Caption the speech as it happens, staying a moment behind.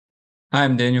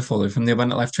I'm Daniel Fuller from the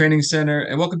Abundant Life Training Center,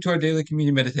 and welcome to our daily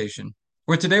communion meditation,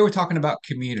 where today we're talking about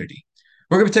community.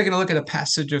 We're going to be taking a look at a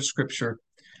passage of scripture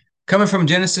coming from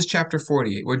Genesis chapter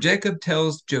 48, where Jacob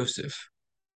tells Joseph,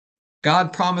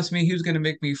 God promised me he was going to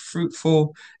make me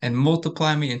fruitful and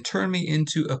multiply me and turn me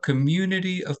into a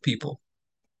community of people.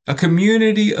 A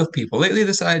community of people. Lately,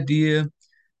 this idea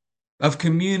of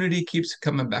community keeps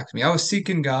coming back to me. I was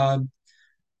seeking God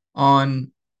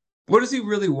on what does he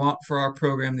really want for our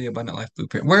program, the Abundant Life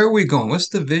Blueprint? Where are we going? What's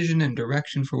the vision and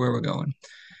direction for where we're going?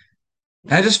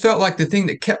 And I just felt like the thing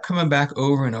that kept coming back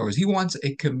over and over is he wants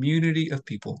a community of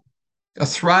people, a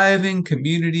thriving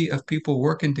community of people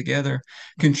working together,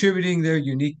 contributing their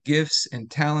unique gifts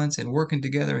and talents and working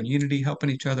together in unity, helping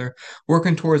each other,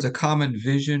 working towards a common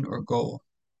vision or goal.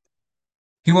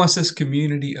 He wants this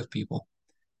community of people.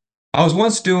 I was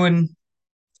once doing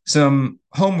some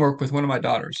homework with one of my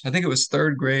daughters. I think it was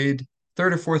third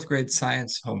or fourth grade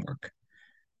science homework.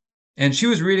 And she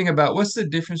was reading about what's the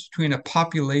difference between a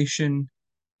population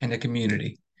and a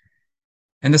community.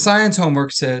 And the science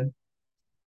homework said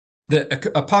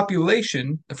that a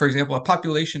population, for example, a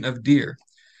population of deer,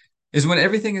 is when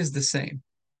everything is the same.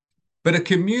 But a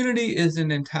community is an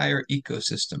entire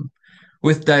ecosystem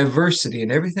with diversity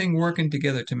and everything working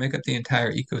together to make up the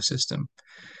entire ecosystem.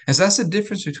 And so that's the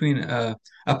difference between a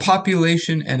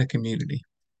population and a community.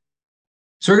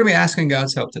 So we're going to be asking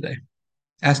God's help today,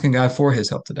 asking God for his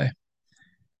help today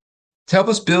to help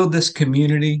us build this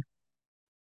community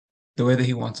the way that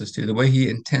he wants us to, the way he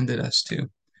intended us to,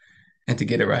 and to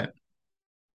get it right.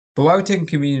 But why are we taking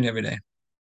communion every day?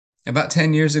 About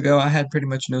 10 years ago, I had pretty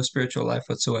much no spiritual life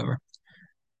whatsoever.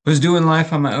 I was doing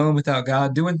life on my own without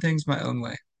God, doing things my own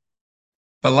way.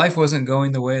 But life wasn't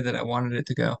going the way that I wanted it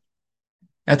to go.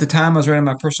 At the time, I was running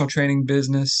my personal training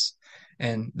business,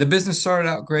 and the business started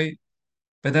out great,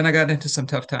 but then I got into some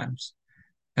tough times.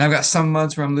 And I've got some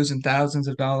months where I'm losing thousands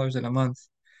of dollars in a month.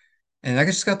 And I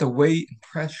just got the weight and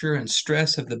pressure and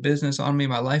stress of the business on me.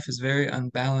 My life is very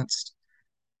unbalanced.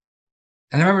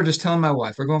 And I remember just telling my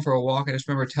wife, we're going for a walk. I just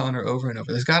remember telling her over and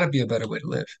over, there's got to be a better way to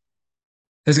live.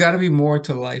 There's got to be more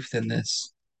to life than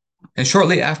this. And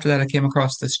shortly after that, I came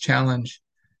across this challenge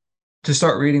to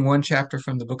start reading one chapter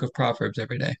from the book of Proverbs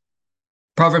every day.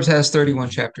 Proverbs has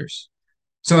 31 chapters.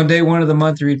 So on day one of the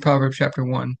month, you read Proverbs chapter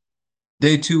one.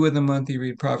 Day two of the month, you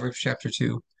read Proverbs chapter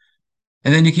two.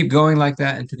 And then you keep going like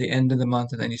that into the end of the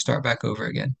month, and then you start back over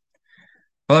again.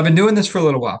 Well, I've been doing this for a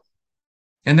little while.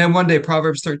 And then one day,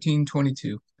 Proverbs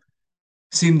 13:22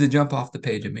 seemed to jump off the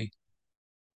page at me.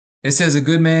 It says, a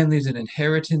good man leaves an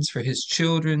inheritance for his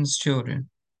children's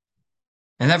children.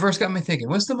 And that verse got me thinking,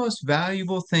 what's the most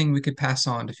valuable thing we could pass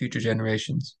on to future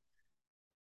generations?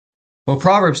 Well,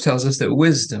 Proverbs tells us that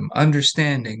wisdom,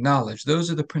 understanding, knowledge,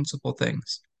 those are the principal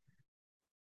things.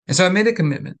 And so I made a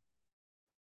commitment.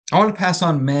 I want to pass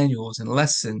on manuals and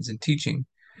lessons and teaching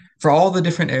for all the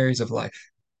different areas of life.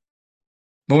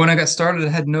 But when I got started, I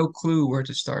had no clue where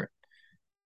to start.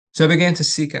 So I began to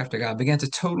seek after God, began to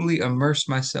totally immerse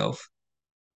myself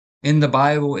in the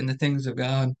Bible, in the things of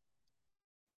God.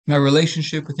 My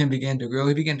relationship with him began to grow.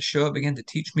 He began to show up, began to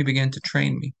teach me, began to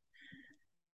train me.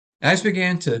 I just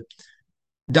began to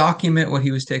document what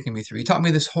he was taking me through. He taught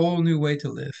me this whole new way to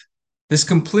live, this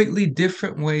completely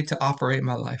different way to operate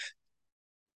my life.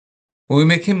 Well, we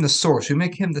make him the source, we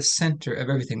make him the center of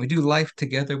everything. We do life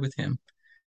together with him.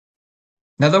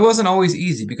 Now, that wasn't always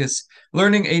easy because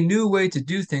learning a new way to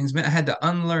do things meant I had to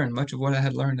unlearn much of what I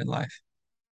had learned in life.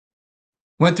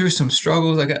 Went through some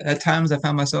struggles. At times I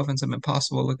found myself in some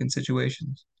impossible looking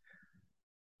situations,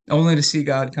 only to see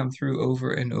God come through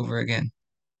over and over again.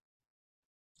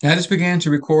 And I just began to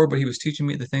record what he was teaching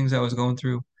me, the things I was going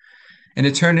through. And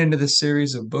it turned into this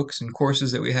series of books and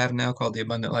courses that we have now called the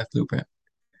Abundant Life Blueprint.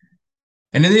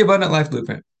 And in the Abundant Life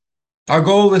Blueprint, our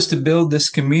goal is to build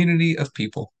this community of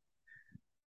people.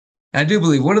 And I do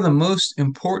believe one of the most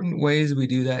important ways we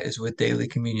do that is with daily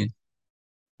communion.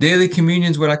 Daily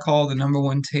communion is what I call the number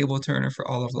one table turner for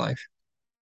all of life.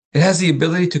 It has the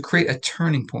ability to create a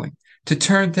turning point, to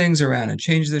turn things around and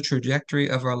change the trajectory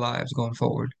of our lives going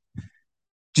forward.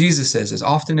 Jesus says, as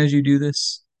often as you do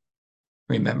this,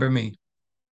 remember me.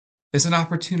 It's an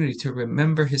opportunity to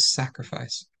remember his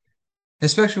sacrifice,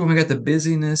 especially when we got the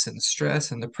busyness and the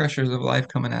stress and the pressures of life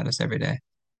coming at us every day.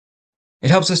 It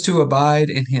helps us to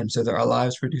abide in him so that our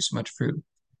lives produce much fruit.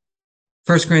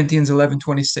 1 Corinthians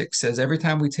 11:26 says, every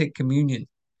time we take communion,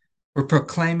 we're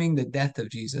proclaiming the death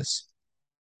of Jesus,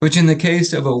 which in the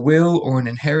case of a will or an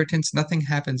inheritance, nothing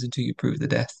happens until you prove the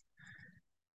death.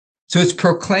 So it's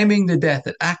proclaiming the death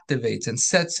that activates and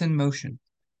sets in motion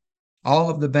all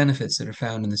of the benefits that are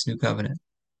found in this new covenant.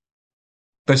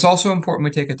 But it's also important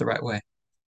we take it the right way.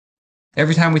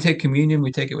 Every time we take communion,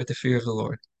 we take it with the fear of the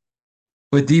Lord,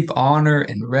 with deep honor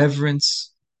and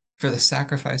reverence for the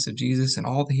sacrifice of Jesus and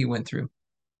all that he went through.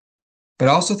 But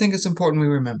I also think it's important we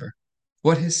remember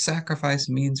what his sacrifice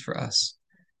means for us,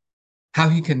 how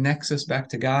he connects us back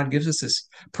to God, gives us this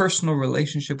personal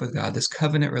relationship with God, this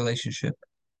covenant relationship.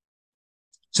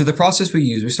 So the process we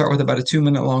use, we start with about a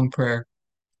 2-minute long prayer.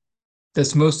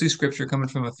 That's mostly scripture coming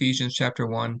from Ephesians chapter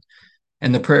 1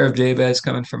 and the prayer of Jabez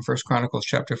coming from First Chronicles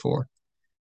chapter 4.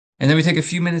 And then we take a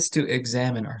few minutes to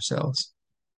examine ourselves.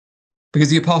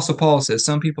 Because the Apostle Paul says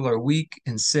some people are weak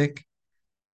and sick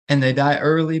and they die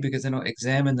early because they don't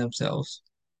examine themselves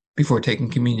before taking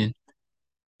communion.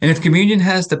 And if communion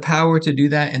has the power to do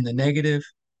that in the negative,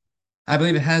 I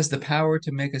believe it has the power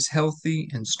to make us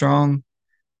healthy and strong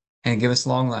and give us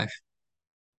long life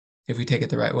if we take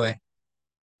it the right way.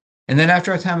 And then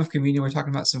after our time of communion, we're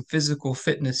talking about some physical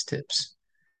fitness tips.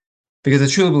 Because I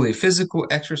truly believe physical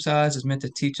exercise is meant to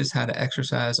teach us how to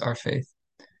exercise our faith.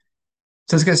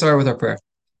 So let's get started with our prayer.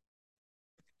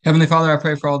 Heavenly Father, I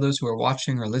pray for all those who are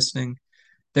watching or listening,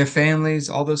 their families,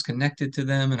 all those connected to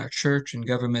them, and our church and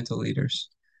governmental leaders.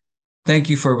 Thank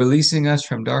you for releasing us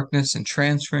from darkness and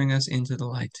transferring us into the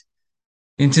light,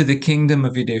 into the kingdom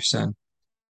of your dear Son.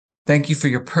 Thank you for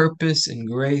your purpose and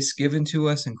grace given to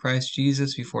us in Christ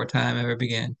Jesus before time ever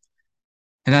began.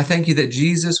 And I thank you that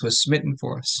Jesus was smitten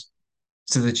for us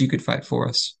so that you could fight for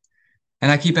us.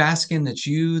 And I keep asking that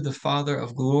you, the Father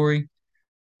of glory,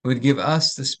 would give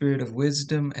us the spirit of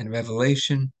wisdom and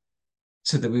revelation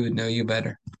so that we would know you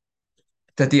better.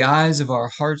 That the eyes of our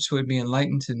hearts would be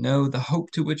enlightened to know the hope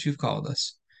to which you've called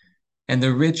us, and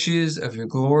the riches of your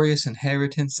glorious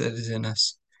inheritance that is in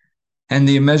us, and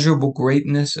the immeasurable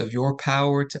greatness of your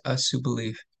power to us who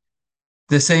believe.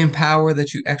 The same power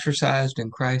that you exercised in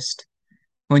Christ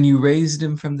when you raised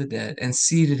him from the dead and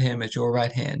seated him at your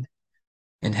right hand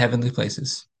in heavenly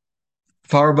places,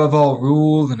 far above all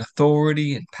rule and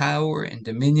authority and power and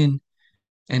dominion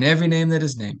and every name that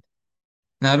is named,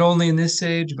 not only in this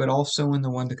age, but also in the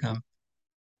one to come.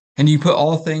 And you put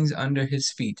all things under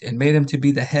his feet and made him to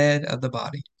be the head of the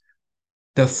body,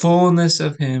 the fullness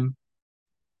of him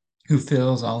who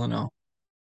fills all in all.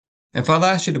 And Father,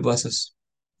 I ask you to bless us,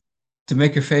 to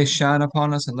make your face shine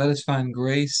upon us and let us find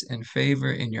grace and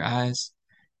favor in your eyes.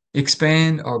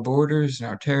 Expand our borders and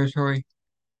our territory.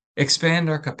 Expand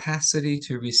our capacity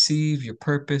to receive your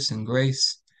purpose and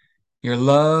grace, your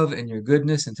love and your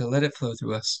goodness, and to let it flow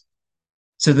through us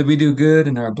so that we do good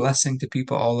and are a blessing to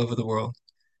people all over the world.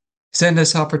 Send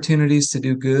us opportunities to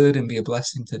do good and be a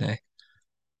blessing today.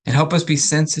 And help us be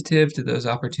sensitive to those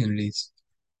opportunities.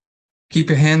 Keep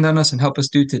your hand on us and help us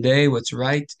do today what's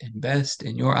right and best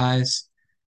in your eyes,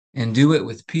 and do it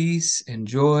with peace and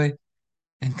joy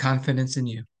and confidence in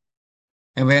you.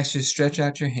 And we ask you to stretch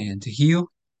out your hand to heal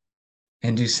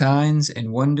and do signs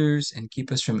and wonders and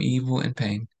keep us from evil and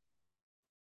pain.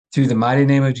 Through the mighty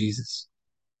name of Jesus.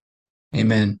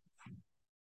 Amen.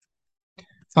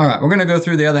 All right, we're going to go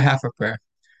through the other half of prayer.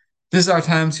 This is our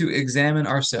time to examine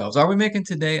ourselves. Are we making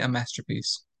today a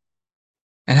masterpiece?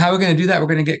 And how we're going to do that, we're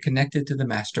going to get connected to the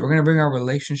master. We're going to bring our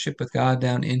relationship with God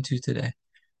down into today.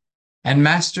 And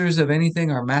masters of anything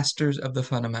are masters of the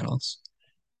fundamentals.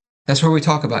 That's where we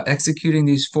talk about executing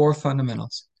these 4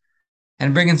 fundamentals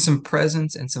and bringing some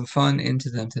presence and some fun into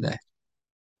them today.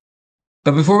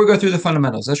 But before we go through the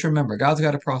fundamentals, let's remember God's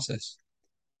got a process.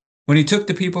 When he took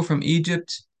the people from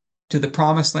Egypt to the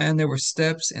promised land, there were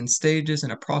steps and stages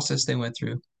and a process they went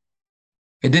through.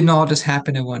 It didn't all just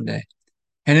happen in one day.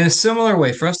 And in a similar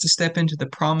way, for us to step into the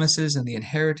promises and the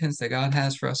inheritance that God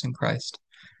has for us in Christ,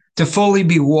 to fully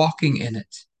be walking in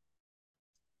it,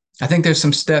 I think there's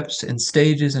some steps and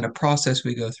stages and a process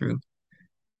we go through.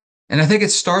 And I think it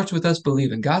starts with us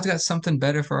believing God's got something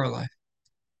better for our life,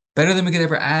 better than we could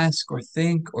ever ask or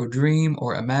think or dream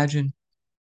or imagine.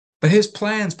 But his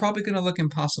plan's probably going to look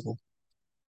impossible.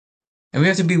 And we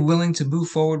have to be willing to move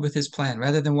forward with his plan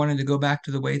rather than wanting to go back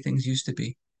to the way things used to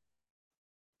be.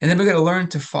 And then we got to learn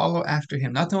to follow after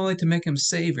him, not only to make him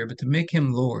Savior, but to make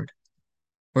him Lord.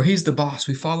 Where he's the boss,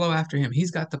 we follow after him.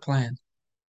 He's got the plan.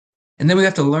 And then we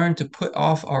have to learn to put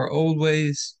off our old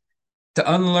ways,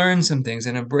 to unlearn some things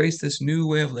and embrace this new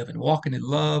way of living, walking in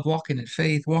love, walking in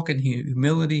faith, walking in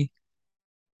humility,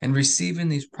 and receiving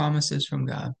these promises from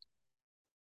God.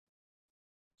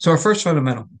 So our first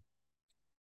fundamental,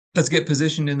 let's get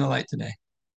positioned in the light today.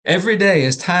 Every day,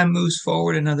 as time moves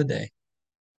forward another day,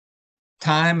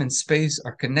 time and space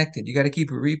are connected. You got to keep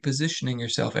repositioning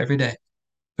yourself every day.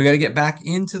 We got to get back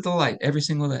into the light every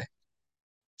single day.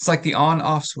 It's like the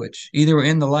on-off switch. Either we're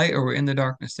in the light or we're in the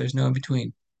darkness. There's no in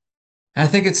between. And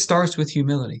I think it starts with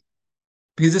humility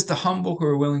because it's the humble who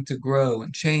are willing to grow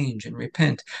and change and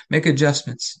repent, make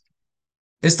adjustments.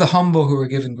 It's the humble who are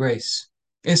given grace.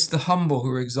 It's the humble who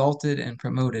are exalted and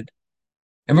promoted.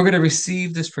 And we're going to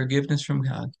receive this forgiveness from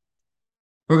God.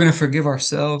 We're going to forgive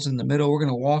ourselves in the middle. We're going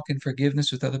to walk in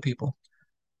forgiveness with other people.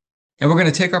 And we're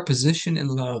going to take our position in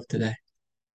love today,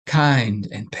 kind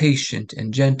and patient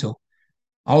and gentle,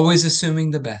 always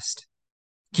assuming the best,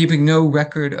 keeping no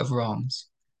record of wrongs,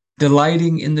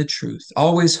 delighting in the truth,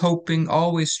 always hoping,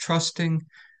 always trusting,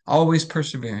 always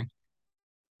persevering,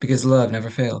 because love never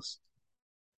fails.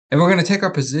 And we're going to take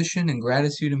our position in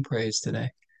gratitude and praise today.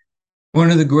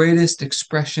 One of the greatest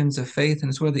expressions of faith, and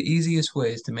it's one of the easiest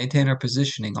ways to maintain our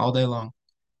positioning all day long.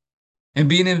 And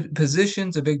being in position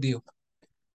is a big deal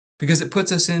because it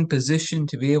puts us in position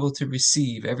to be able to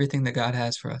receive everything that God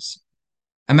has for us.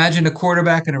 Imagine a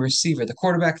quarterback and a receiver. The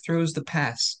quarterback throws the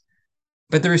pass,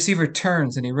 but the receiver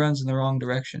turns and he runs in the wrong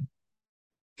direction.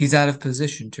 He's out of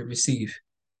position to receive.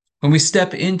 When we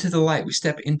step into the light, we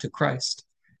step into Christ.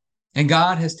 And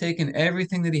God has taken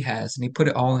everything that He has and He put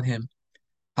it all in Him.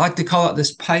 I like to call it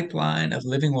this pipeline of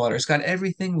living water. It's got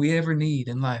everything we ever need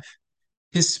in life.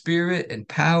 His spirit and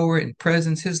power and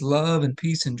presence, His love and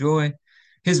peace and joy,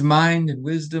 His mind and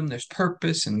wisdom. There's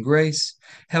purpose and grace,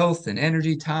 health and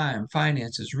energy, time,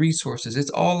 finances, resources. It's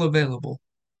all available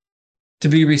to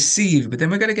be received. But then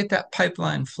we got to get that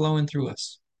pipeline flowing through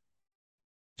us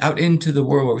out into the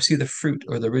world where we see the fruit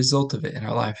or the result of it in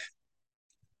our life.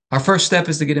 Our first step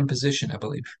is to get in position, I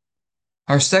believe.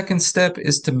 Our second step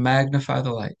is to magnify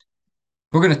the light.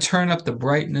 We're going to turn up the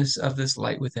brightness of this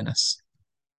light within us,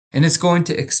 and it's going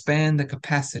to expand the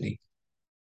capacity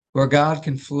where God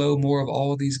can flow more of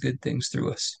all these good things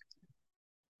through us.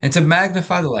 And to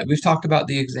magnify the light, we've talked about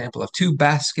the example of two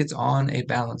baskets on a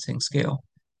balancing scale.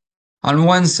 On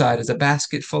one side is a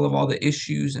basket full of all the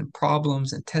issues and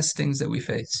problems and testings that we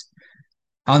face.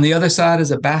 On the other side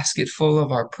is a basket full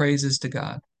of our praises to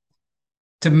God.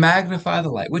 To magnify the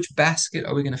light, which basket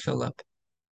are we going to fill up?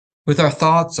 With our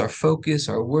thoughts, our focus,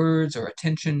 our words, our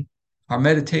attention, our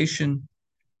meditation.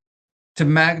 To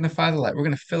magnify the light, we're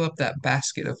going to fill up that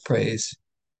basket of praise,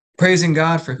 praising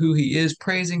God for who He is,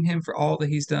 praising Him for all that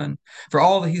He's done, for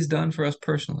all that He's done for us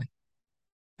personally.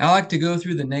 I like to go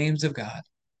through the names of God.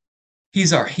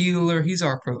 He's our healer, He's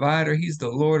our provider, He's the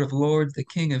Lord of Lords, the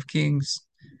King of Kings.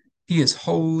 He is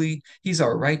holy, He's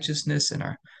our righteousness and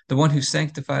the one who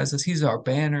sanctifies us. He's our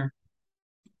banner.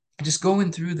 Just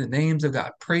going through the names of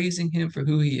God, praising Him for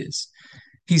who He is.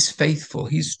 He's faithful,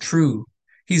 He's true,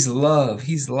 He's love,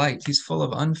 He's light, He's full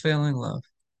of unfailing love.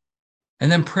 And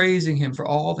then praising Him for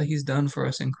all that He's done for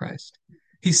us in Christ.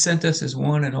 He sent us His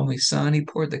one and only Son. He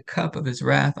poured the cup of His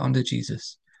wrath onto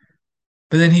Jesus.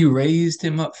 But then He raised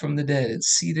Him up from the dead and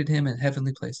seated Him in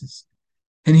heavenly places.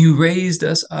 And He raised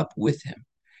us up with Him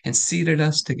and seated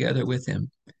us together with Him.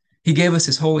 He gave us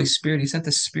His Holy Spirit. He sent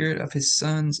the Spirit of His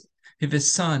Son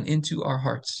into our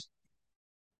hearts,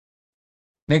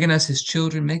 making us His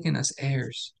children, making us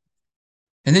heirs.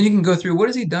 And then you can go through, what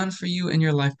has He done for you in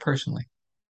your life personally?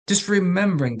 Just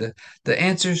remembering the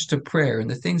answers to prayer and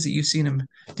the things that you've seen Him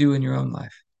do in your own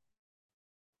life.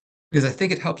 Because I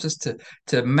think it helps us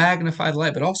to magnify the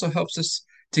light, but also helps us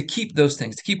to keep those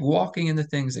things, to keep walking in the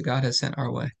things that God has sent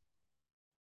our way.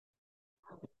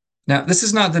 Now, this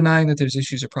is not denying that there's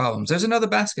issues or problems. There's another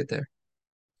basket there.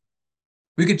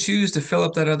 We could choose to fill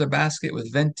up that other basket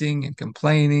with venting and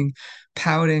complaining,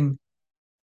 pouting.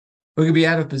 We could be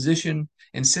out of position,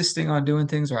 insisting on doing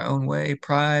things our own way,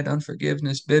 pride,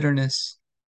 unforgiveness, bitterness.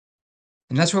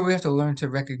 And that's where we have to learn to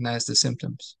recognize the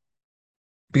symptoms.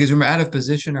 Because when we're out of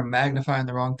position or magnifying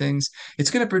the wrong things,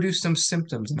 it's going to produce some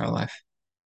symptoms in our life.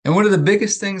 And one of the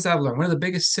biggest things I've learned, one of the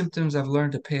biggest symptoms I've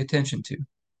learned to pay attention to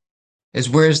is,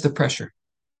 where's the pressure?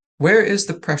 Where is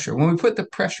the pressure? When we put the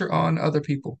pressure on other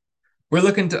people, we're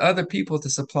looking to other people to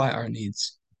supply our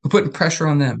needs. We're putting pressure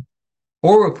on them.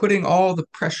 Or we're putting all the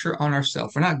pressure on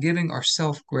ourselves. We're not giving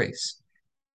ourselves grace.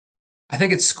 I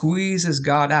think it squeezes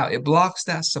God out. It blocks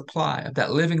that supply of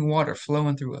that living water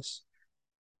flowing through us.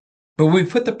 But when we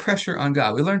put the pressure on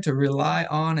God, we learn to rely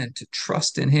on and to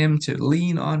trust in Him, to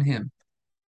lean on Him.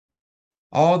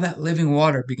 All that living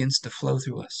water begins to flow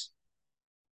through us.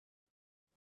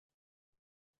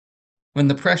 When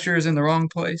the pressure is in the wrong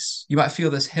place, you might feel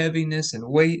this heaviness and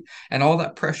weight and all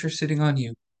that pressure sitting on you.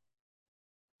 You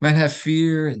might have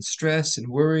fear and stress and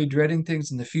worry, dreading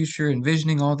things in the future,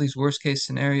 envisioning all these worst case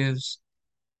scenarios,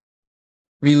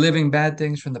 reliving bad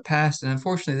things from the past. And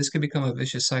unfortunately, this can become a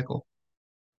vicious cycle.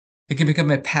 It can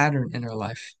become a pattern in our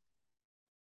life.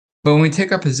 But when we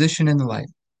take our position in the light,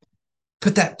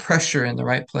 put that pressure in the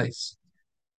right place,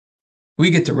 We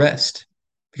get to rest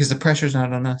because the pressure's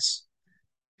not on us.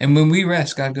 And when we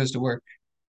rest, God goes to work.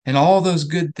 And all those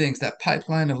good things, that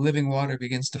pipeline of living water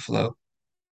begins to flow.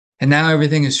 And now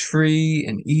everything is free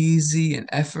and easy and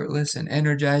effortless and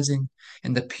energizing.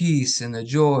 And the peace and the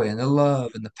joy and the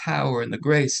love and the power and the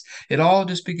grace, it all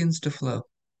just begins to flow.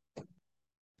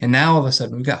 And now all of a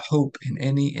sudden, we've got hope in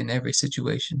any and every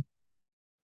situation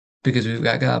because we've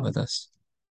got God with us.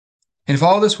 And if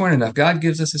all this weren't enough, God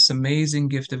gives us this amazing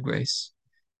gift of grace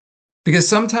because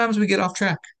sometimes we get off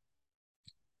track.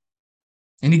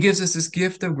 And He gives us this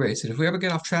gift of grace that if we ever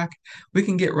get off track, we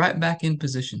can get right back in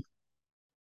position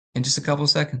in just a couple of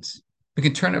seconds. We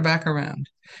can turn it back around,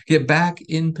 get back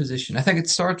in position. I think it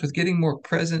starts with getting more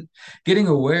present, getting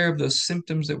aware of those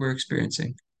symptoms that we're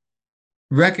experiencing,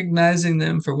 recognizing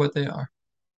them for what they are.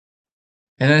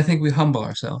 And I think we humble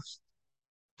ourselves.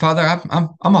 Father,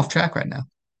 I'm off track right now.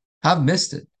 I've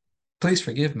missed it. Please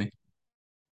forgive me.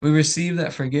 We receive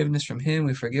that forgiveness from Him.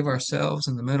 We forgive ourselves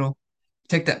in the middle.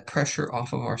 Take that pressure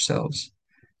off of ourselves.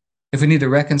 If we need to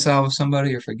reconcile with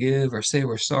somebody or forgive or say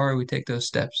we're sorry, we take those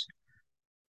steps.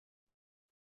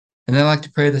 And then I like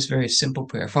to pray this very simple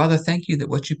prayer. Father, thank you that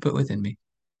what you put within me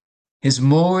is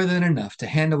more than enough to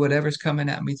handle whatever's coming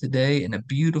at me today in a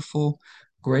beautiful,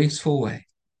 graceful way.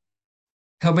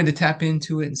 Help me to tap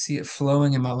into it and see it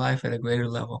flowing in my life at a greater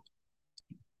level.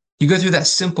 You go through that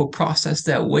simple process,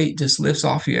 that weight just lifts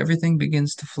off you. Everything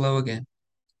begins to flow again.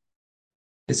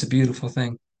 It's a beautiful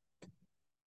thing.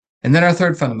 And then our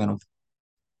third fundamental,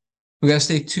 we got to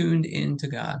stay tuned into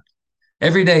God.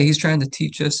 Every day He's trying to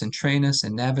teach us and train us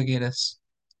and navigate us.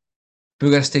 But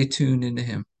we got to stay tuned into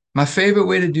Him. My favorite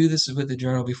way to do this is with the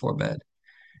journal before bed.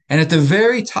 And at the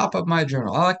very top of my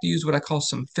journal, I like to use what I call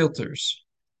some filters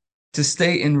to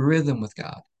stay in rhythm with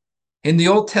God. In the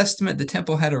Old Testament, the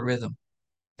temple had a rhythm.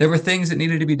 There were things that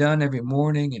needed to be done every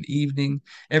morning and evening,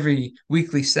 every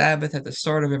weekly Sabbath at the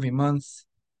start of every month,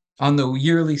 on the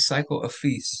yearly cycle of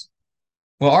feasts.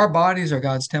 Well, our bodies are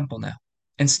God's temple now.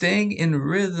 And staying in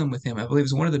rhythm with Him, I believe,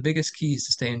 is one of the biggest keys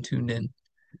to staying tuned in.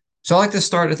 So I like to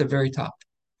start at the very top.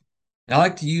 And I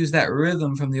like to use that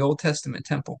rhythm from the Old Testament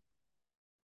temple.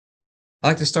 I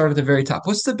like to start at the very top.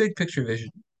 What's the big picture vision?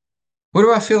 Where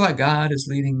do I feel like God is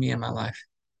leading me in my life?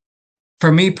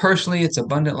 For me personally, it's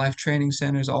abundant life training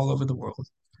centers all over the world,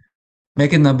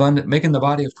 making the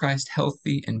body of Christ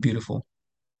healthy and beautiful.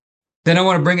 Then I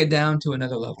want to bring it down to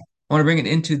another level. I want to bring it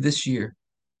into this year.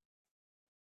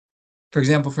 For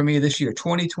example, for me this year,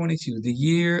 2022, the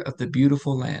year of the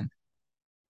beautiful land,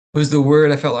 was the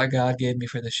word I felt like God gave me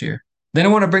for this year. Then I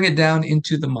want to bring it down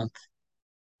into the month.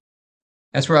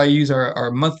 That's where I use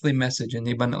our monthly message in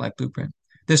the Abundant Life Blueprint.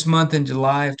 This month in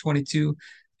July of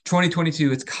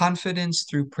 2022, it's confidence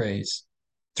through praise.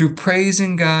 Through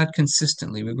praising God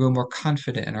consistently, we grow more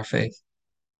confident in our faith.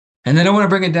 And then I want to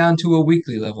bring it down to a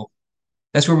weekly level.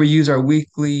 That's where we use our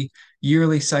weekly,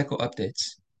 yearly cycle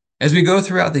updates. As we go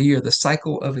throughout the year, the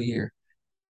cycle of a year,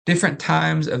 different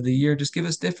times of the year just give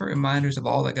us different reminders of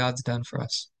all that God's done for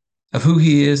us, of who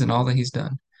He is and all that He's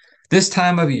done. This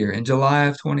time of year, in July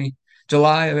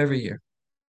of every year,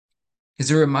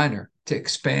 is a reminder to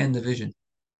expand the vision.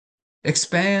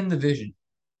 Expand the vision.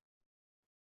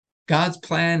 God's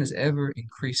plan is ever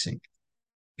increasing.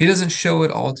 He doesn't show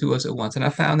it all to us at once. And I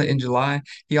found that in July,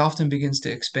 He often begins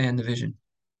to expand the vision.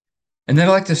 And then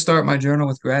I like to start my journal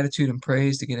with gratitude and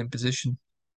praise to get in position.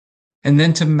 And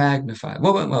then to magnify.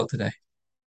 What went well today?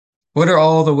 What are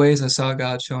all the ways I saw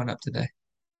God showing up today?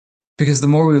 Because the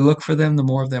more we look for them, the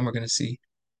more of them we're going to see.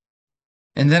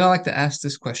 And then I like to ask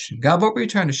this question: God, what were you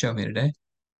trying to show me today?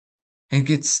 And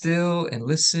get still and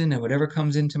listen, and whatever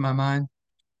comes into my mind,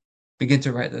 begin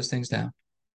to write those things down.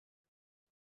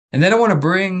 And then I want to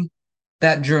bring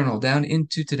that journal down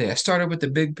into today. I started with the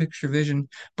big picture vision,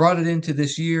 brought it into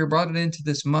this year, brought it into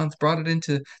this month, brought it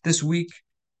into this week.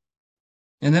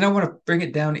 And then I want to bring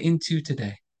it down into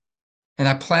today. And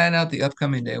I plan out the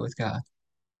upcoming day with God.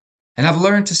 And I've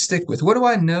learned to stick with what do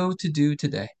I know to do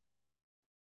today?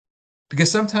 Because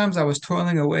sometimes I was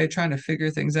toiling away, trying to figure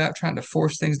things out, trying to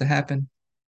force things to happen,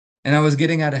 and I was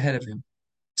getting out ahead of Him.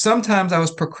 Sometimes I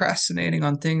was procrastinating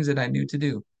on things that I knew to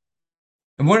do.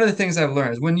 And one of the things I've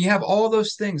learned is when you have all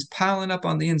those things piling up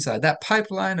on the inside, that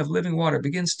pipeline of living water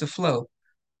begins to flow,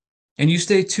 and you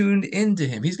stay tuned into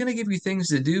Him. He's going to give you things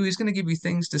to do, He's going to give you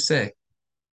things to say.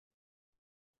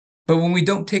 But when we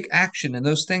don't take action and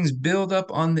those things build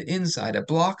up on the inside, it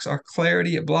blocks our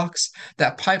clarity, it blocks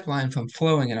that pipeline from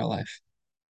flowing in our life.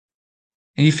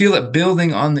 And you feel it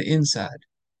building on the inside,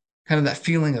 kind of that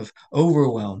feeling of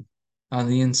overwhelm on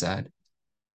the inside.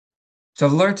 So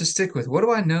I've learned to stick with what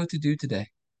do I know to do today?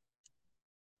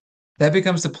 That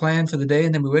becomes the plan for the day.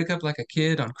 And then we wake up like a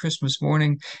kid on Christmas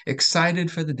morning,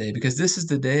 excited for the day because this is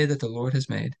the day that the Lord has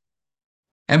made.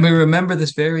 And we remember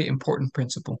this very important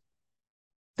principle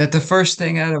that the first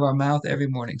thing out of our mouth every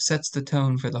morning sets the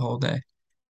tone for the whole day.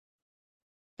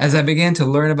 As I began to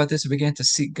learn about this, I began to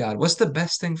seek God. What's the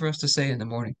best thing for us to say in the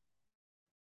morning?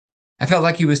 I felt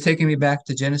like he was taking me back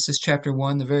to Genesis chapter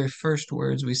 1, the very first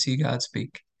words we see God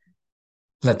speak.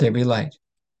 Let there be light.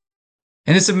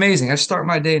 And it's amazing. I start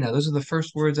my day now. Those are the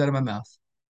first words out of my mouth.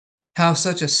 How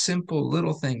such a simple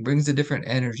little thing brings a different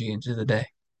energy into the day.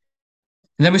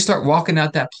 And then we start walking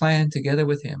out that plan together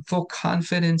with him, full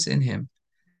confidence in him,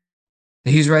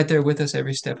 that he's right there with us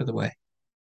every step of the way.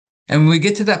 And when we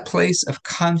get to that place of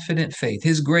confident faith,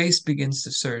 his grace begins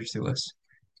to surge through us.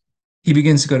 He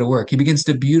begins to go to work. He begins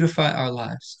to beautify our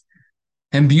lives.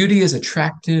 And beauty is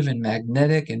attractive and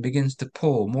magnetic and begins to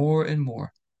pull more and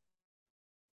more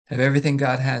of everything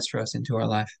God has for us into our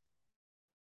life.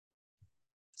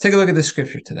 Let's take a look at this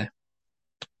scripture today.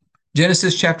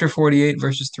 Genesis chapter 48,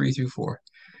 verses 3 through 4.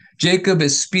 Jacob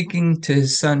is speaking to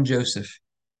his son Joseph.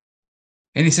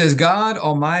 And he says, God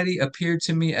Almighty appeared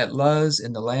to me at Luz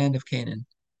in the land of Canaan.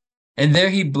 And there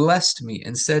he blessed me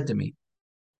and said to me,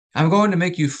 I'm going to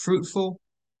make you fruitful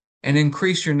and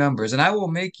increase your numbers, and I will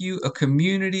make you a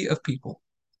community of people,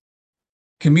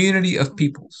 community of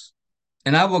peoples.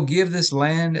 And I will give this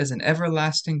land as an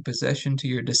everlasting possession to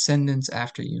your descendants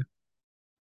after you.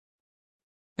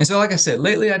 And so, like I said,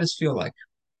 lately I just feel like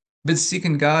I've been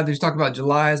seeking God. There's talk about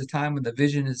July as a time when the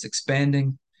vision is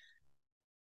expanding.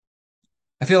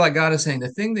 I feel like God is saying the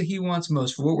thing that he wants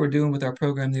most for what we're doing with our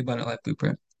program, the Abundant Life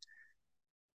Blueprint,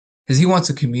 is he wants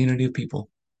a community of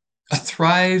people, a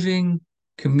thriving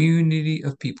community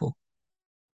of people,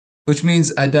 which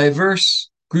means a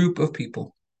diverse group of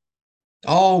people,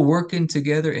 all working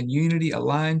together in unity,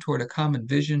 aligned toward a common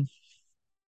vision,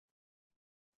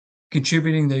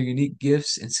 contributing their unique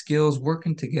gifts and skills,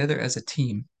 working together as a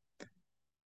team.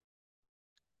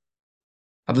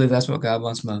 I believe that's what God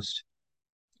wants most.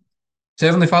 So,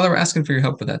 Heavenly Father, we're asking for your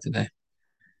help with that today.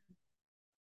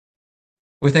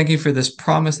 We thank you for this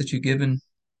promise that you've given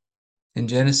in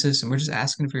Genesis, and we're just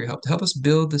asking for your help to help us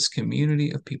build this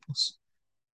community of peoples.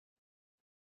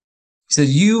 He said,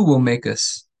 you will make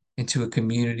us into a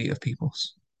community of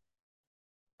peoples.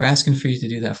 We're asking for you to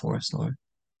do that for us, Lord.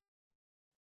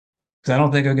 Because I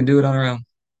don't think I can do it on our own.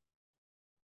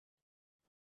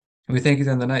 And we thank you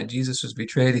that on the night Jesus was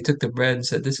betrayed, he took the bread and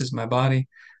said, this is my body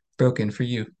broken for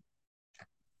you.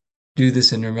 Do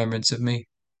this in remembrance of me.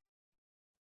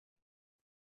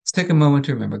 Let's take a moment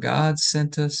to remember God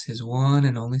sent us his one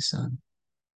and only Son.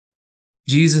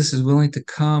 Jesus is willing to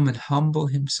come and humble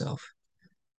himself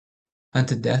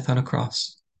unto death on a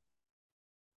cross.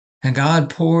 And God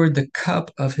poured the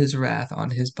cup of his wrath on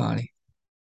his body.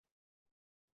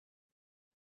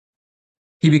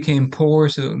 He became poor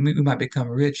so that we might become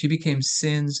rich. He became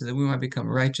sin so that we might become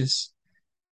righteous.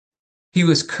 He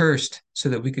was cursed so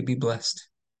that we could be blessed.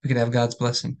 We could have God's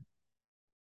blessing.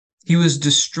 He was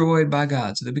destroyed by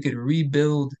God so that we could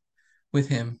rebuild with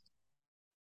him.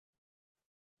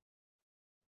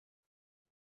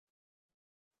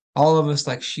 All of us,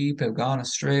 like sheep, have gone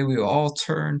astray. We all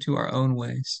turn to our own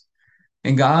ways.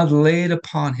 And God laid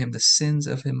upon him the sins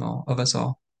of us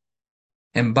all.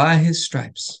 And by his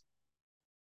stripes,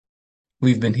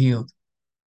 we've been healed.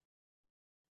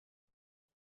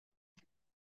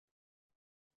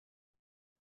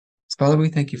 So, Father, we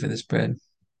thank you for this bread.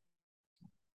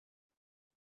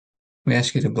 We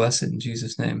ask you to bless it in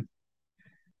Jesus' name.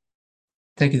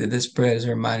 Thank you that this bread is a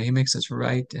reminder. He makes us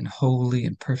right and holy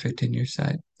and perfect in your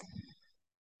sight,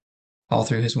 all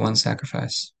through his one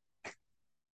sacrifice.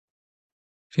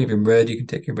 If you have your bread, you can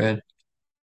take your bread.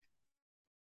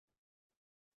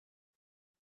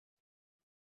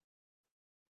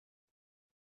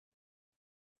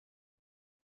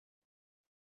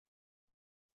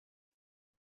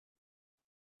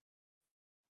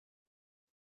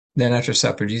 Then after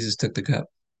supper, Jesus took the cup.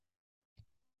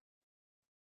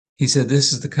 He said,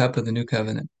 this is the cup of the new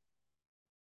covenant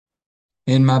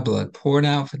in my blood, poured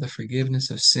out for the forgiveness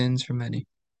of sins for many.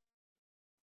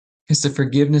 It's the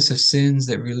forgiveness of sins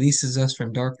that releases us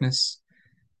from darkness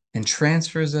and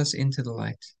transfers us into the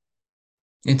light,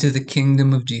 into the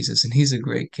kingdom of Jesus. And he's a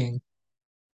great king.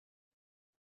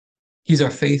 He's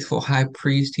our faithful high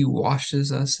priest. He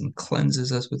washes us and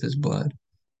cleanses us with his blood.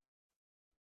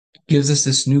 Gives us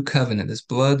this new covenant, this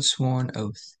blood sworn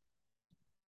oath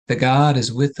that God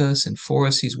is with us and for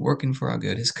us. He's working for our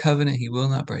good. His covenant he will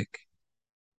not break.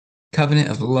 Covenant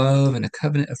of love and a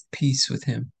covenant of peace with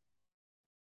him.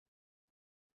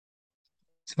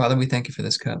 So, Father, we thank you for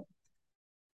this cup.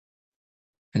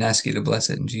 and ask you to bless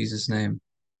it in Jesus' name.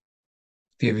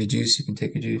 If you have a juice, you can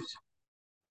take a juice.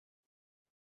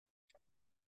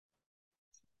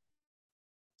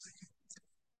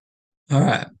 All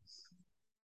right.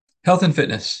 Health and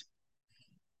fitness.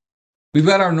 We've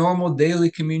got our normal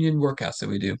daily communion workouts that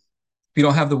we do. If you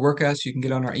don't have the workouts, you can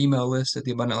get on our email list at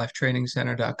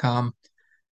theabundantlifetrainingcenter.com.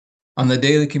 On the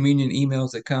daily communion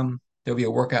emails that come, there'll be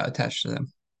a workout attached to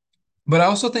them. But I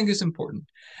also think it's important.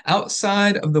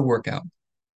 Outside of the workout,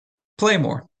 play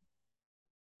more.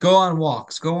 Go on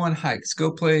walks, go on hikes,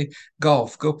 go play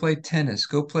golf, go play tennis,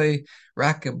 go play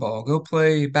racquetball, go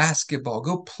play basketball,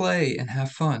 go play and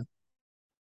have fun.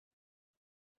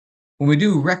 When we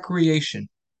do recreation,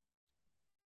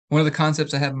 one of the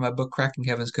concepts I have in my book, Cracking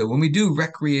Heaven's Code, when we do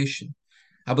recreation,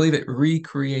 I believe it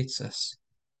recreates us.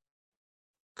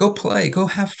 Go play, go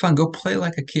have fun, go play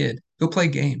like a kid, go play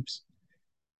games.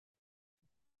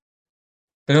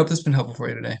 But I hope this has been helpful for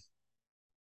you today.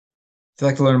 If you'd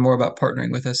like to learn more about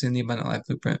partnering with us in the Abundant Life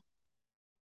Blueprint,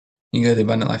 you can go to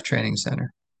the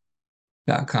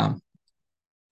AbundantLifeTrainingCenter.com.